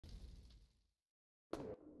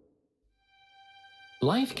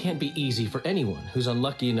Life can't be easy for anyone who's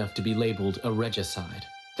unlucky enough to be labeled a regicide.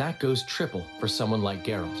 That goes triple for someone like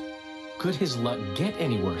Geralt. Could his luck get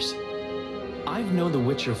any worse? I've known the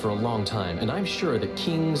Witcher for a long time, and I'm sure that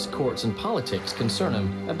kings, courts, and politics concern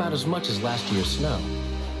him about as much as last year's snow.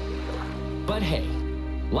 But hey,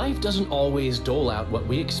 life doesn't always dole out what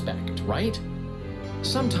we expect, right?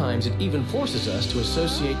 Sometimes it even forces us to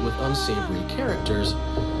associate with unsavory characters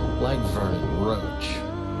like Vernon Roche.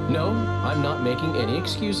 No, I'm not making any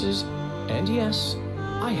excuses, and yes,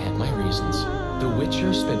 I had my reasons. The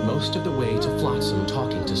Witcher spent most of the way to Flotsam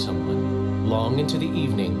talking to someone. Long into the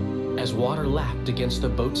evening, as water lapped against the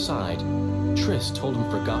boat's side, Triss told him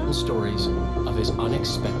forgotten stories of his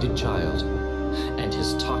unexpected child and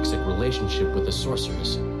his toxic relationship with a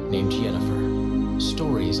sorceress named Yennefer.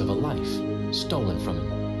 Stories of a life stolen from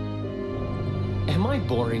him. Am I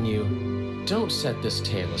boring you? Don't set this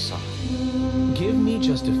tale aside. Give me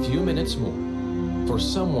just a few minutes more, for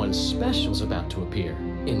someone special's about to appear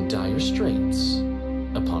in dire straits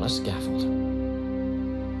upon a scaffold.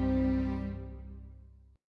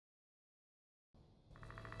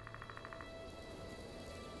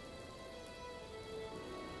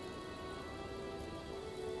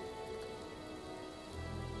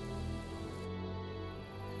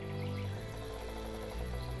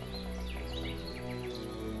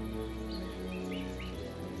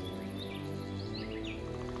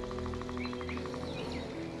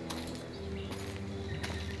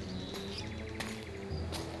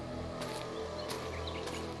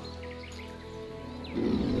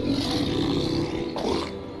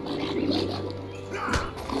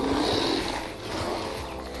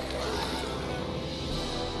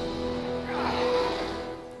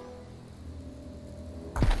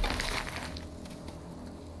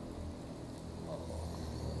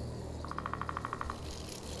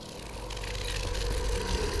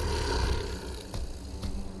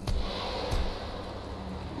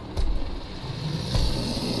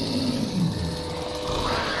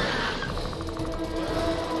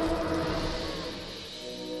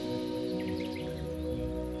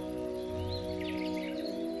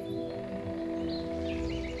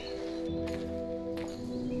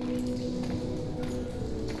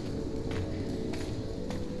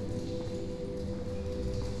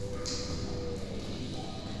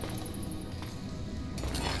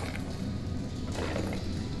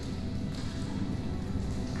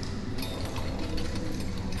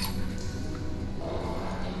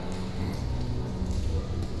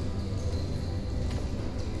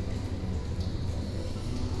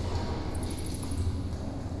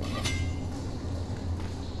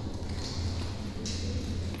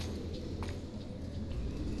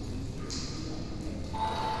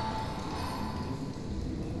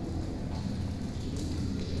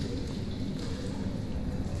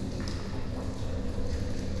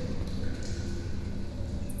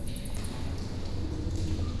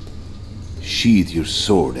 Sheathe your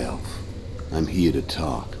sword, elf. I'm here to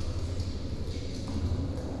talk.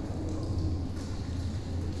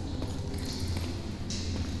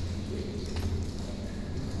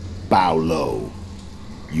 Bow low.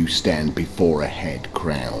 You stand before a head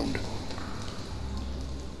crowned.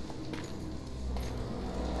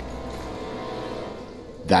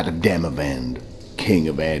 That of Demavend, king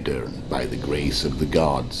of Aedirn, by the grace of the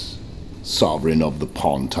gods, sovereign of the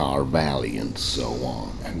Pontar Valley, and so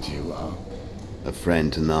on. And you are? A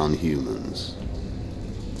friend to non-humans.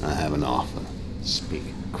 I have an offer. Speak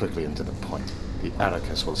quickly and to the point. The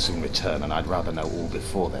Arrakis will soon return, and I'd rather know all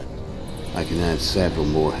before then. I can add several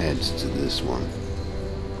more heads to this one.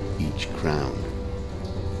 Each crowned.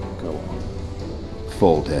 Go on.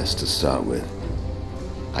 Foltest to start with.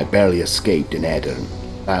 I barely escaped in Aedirn.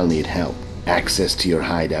 I'll need help. Access to your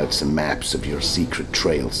hideouts and maps of your secret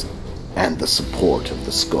trails. And the support of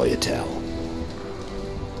the Scoia'tael.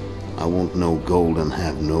 I want no gold and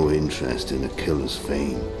have no interest in a killer's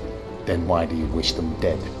fame. Then why do you wish them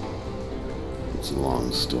dead? It's a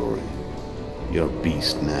long story. Your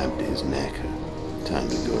beast nabbed his neck. Time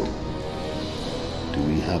to go. Do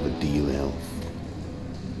we have a deal, elf?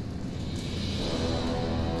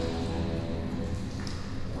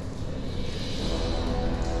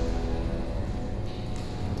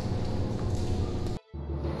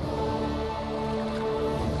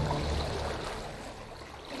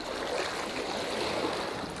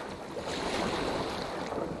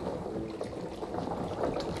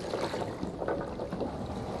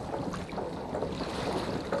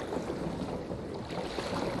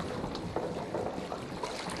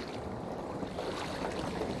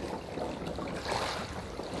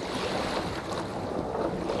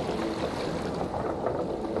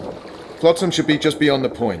 Flotsam should be just beyond the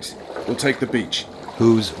point. We'll take the beach.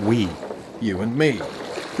 Who's we? You and me.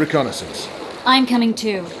 Reconnaissance. I'm coming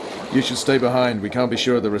too. You should stay behind. We can't be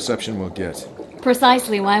sure of the reception we'll get.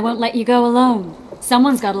 Precisely why I won't let you go alone.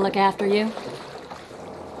 Someone's got to look after you.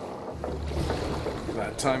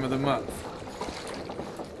 That time of the month.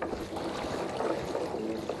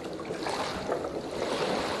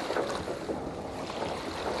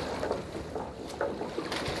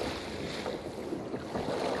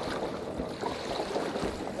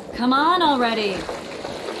 Come on already.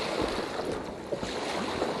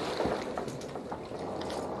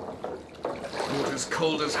 Water's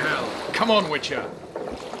cold as hell. Come on, Witcher.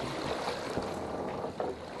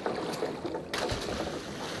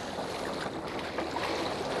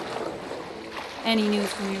 Any news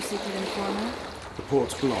from your secret informer? The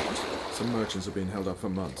port's blocked. Some merchants have been held up for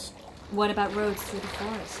months. What about roads through the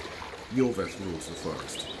forest? Iorveth rules the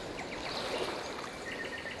forest.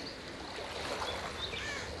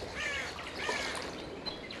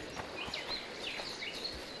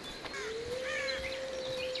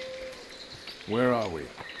 Where are we?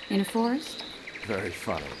 In a forest? Very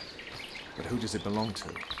funny. But who does it belong to?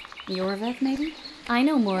 Iorveth, maybe? I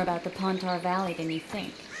know more about the Pontar Valley than you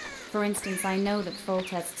think. For instance, I know that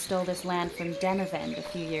Foltest stole this land from Denevend a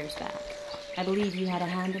few years back. I believe you had a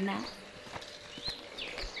hand in that.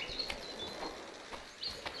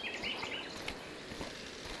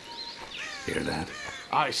 Hear that?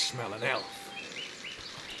 I smell an elf.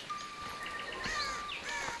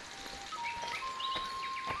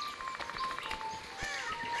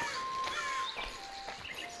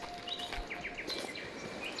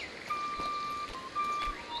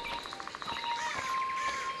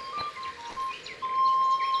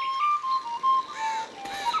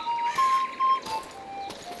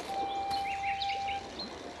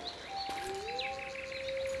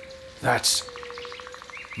 That's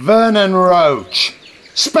Vernon Roche,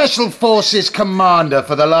 Special Forces Commander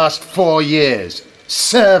for the last 4 years,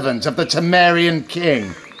 servant of the Temerian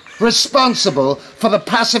King, responsible for the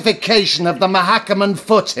pacification of the Mahakaman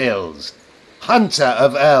foothills, hunter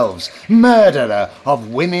of elves, murderer of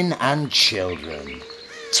women and children,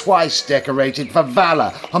 twice decorated for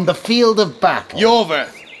valor on the field of battle.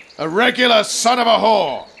 Iorveth, a regular son of a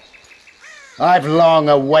whore! I've long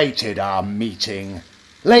awaited our meeting.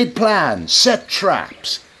 Laid plans, set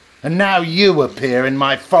traps, and now you appear in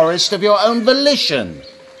my forest of your own volition.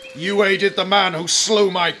 You aided the man who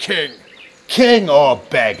slew my king. King or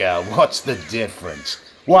beggar, what's the difference?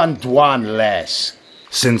 One Dwan less.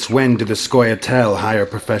 Since when do the Scoia'tael hire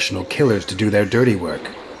professional killers to do their dirty work?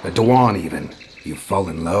 A Dwan even. You've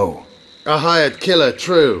fallen low. A hired killer,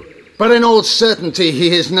 true. But in all certainty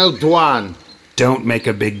he is no Dwan. Don't make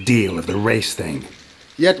a big deal of the race thing.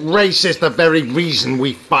 Yet race is the very reason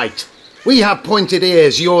we fight. We have pointed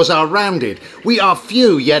ears, yours are rounded. We are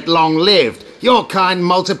few, yet long-lived. Your kind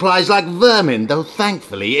multiplies like vermin, though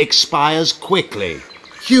thankfully expires quickly.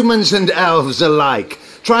 Humans and elves alike,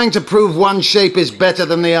 trying to prove one shape is better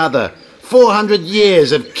than the other. 400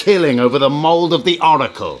 years of killing over the mold of the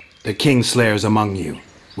Oracle. The Kingslayer's among you.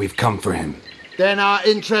 We've come for him. Then our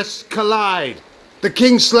interests collide. The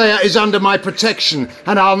Kingslayer is under my protection,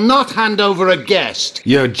 and I'll not hand over a guest.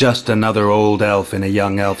 You're just another old elf in a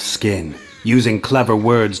young elf's skin, using clever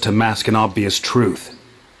words to mask an obvious truth.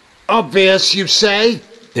 Obvious, you say?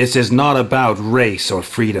 This is not about race or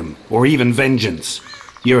freedom, or even vengeance.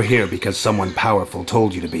 You're here because someone powerful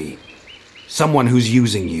told you to be. Someone who's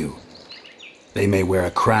using you. They may wear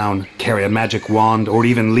a crown, carry a magic wand, or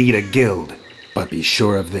even lead a guild. But be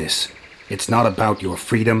sure of this. It's not about your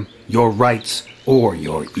freedom, your rights, or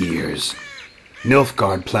your ears.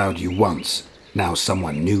 Nilfgaard plowed you once. Now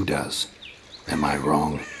someone new does. Am I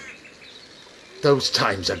wrong? Those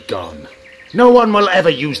times are gone. No one will ever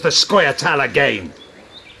use the Scoia'tael again.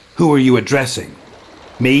 Who are you addressing?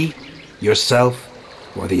 Me? Yourself?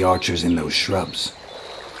 Or the archers in those shrubs?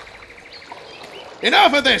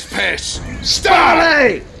 Enough of this piss!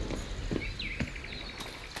 Stop!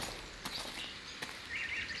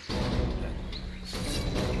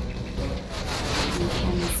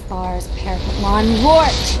 Spars, parapet lawn,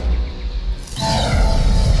 Rort!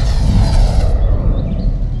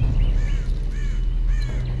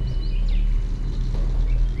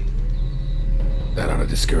 That ought to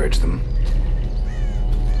discourage them.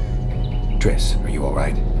 Triss, are you all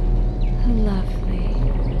right? Lovely.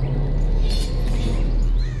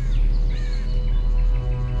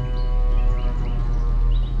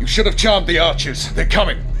 You should have charmed the archers. They're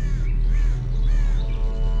coming.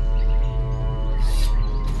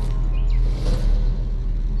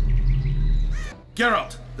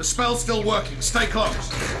 Geralt, the spell's still working. Stay close.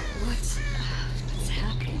 What's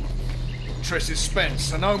happening? Triss is spent,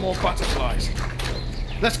 so no more butterflies.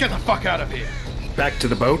 Let's get the fuck out of here. Back to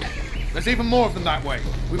the boat? There's even more of them that way.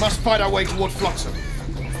 We must fight our way toward Flotsam.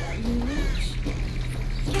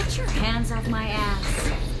 Get your hands off my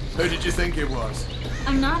ass. Who did you think it was?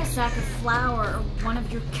 I'm not a sack of flour or one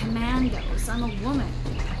of your commandos. I'm a woman.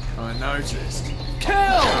 I noticed. Kill!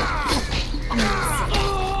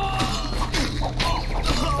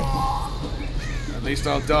 At least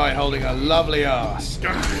I'll die holding a lovely ass. Sons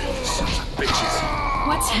of bitches.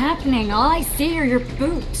 What's happening? All I see are your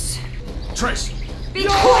boots. Triss, Be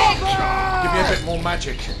quick! give me a bit more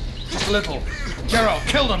magic. Just a little. Geralt,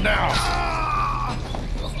 kill them now!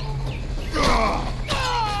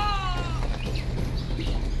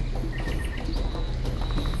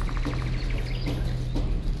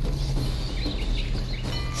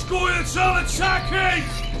 Scoia'tael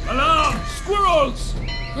attacking! Alarm! Squirrels!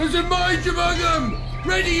 There's a mage among them!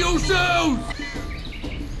 Ready yourselves!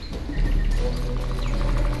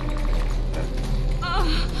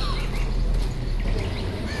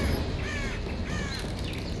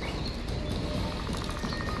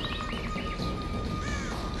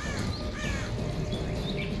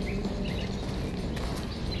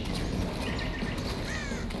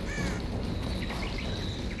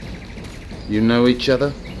 You know each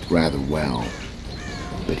other? Rather well.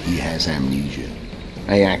 But he has amnesia.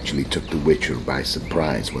 I actually took the Witcher by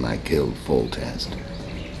surprise when I killed Foltest.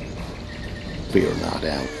 Fear not,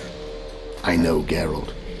 elf. I know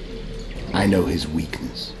Geralt. I know his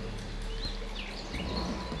weakness.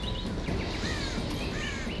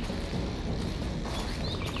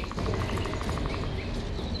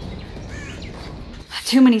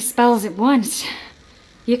 Too many spells at once.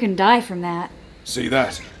 You can die from that. See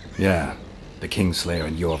that? Yeah, the kingslayer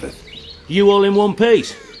and Iorveth. You all in one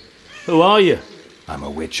piece? Who are you? I'm a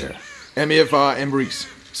witcher. Iorveth Emrys,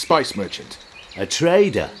 spice merchant. A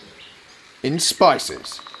trader? In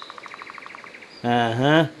spices.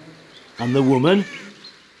 Uh-huh. And the woman?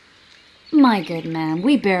 My good man,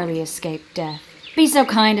 we barely escaped death. Be so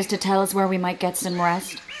kind as to tell us where we might get some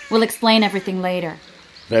rest. We'll explain everything later.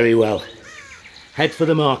 Very well. Head for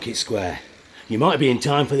the market square. You might be in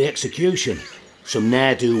time for the execution. Some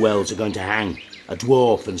ne'er-do-wells are going to hang. A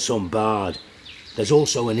dwarf and some bard. There's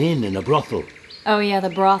also an inn and a brothel. Oh yeah, the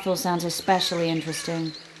brothel sounds especially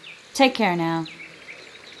interesting. Take care now.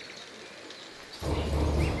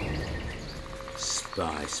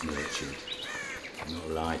 Spice merchant. Not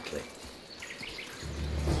likely.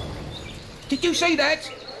 Did you see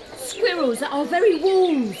that? Squirrels at our very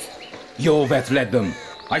walls. Iorveth led them.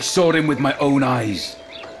 I saw him with my own eyes.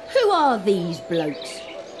 Who are these blokes?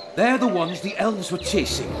 They're the ones the elves were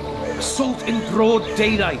chasing. Assault in broad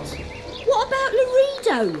daylight. What about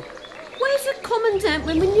Laredo? Where's the commandant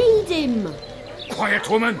when we need him? Quiet,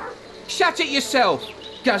 woman! Shut it yourself!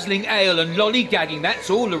 Guzzling ale and lollygagging, that's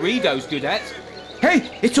all Laredo's good at.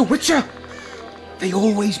 Hey, it's a witcher! They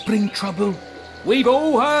always bring trouble. We've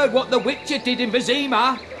all heard what the witcher did in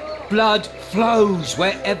Vizima. Blood flows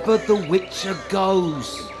wherever the witcher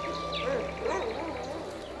goes.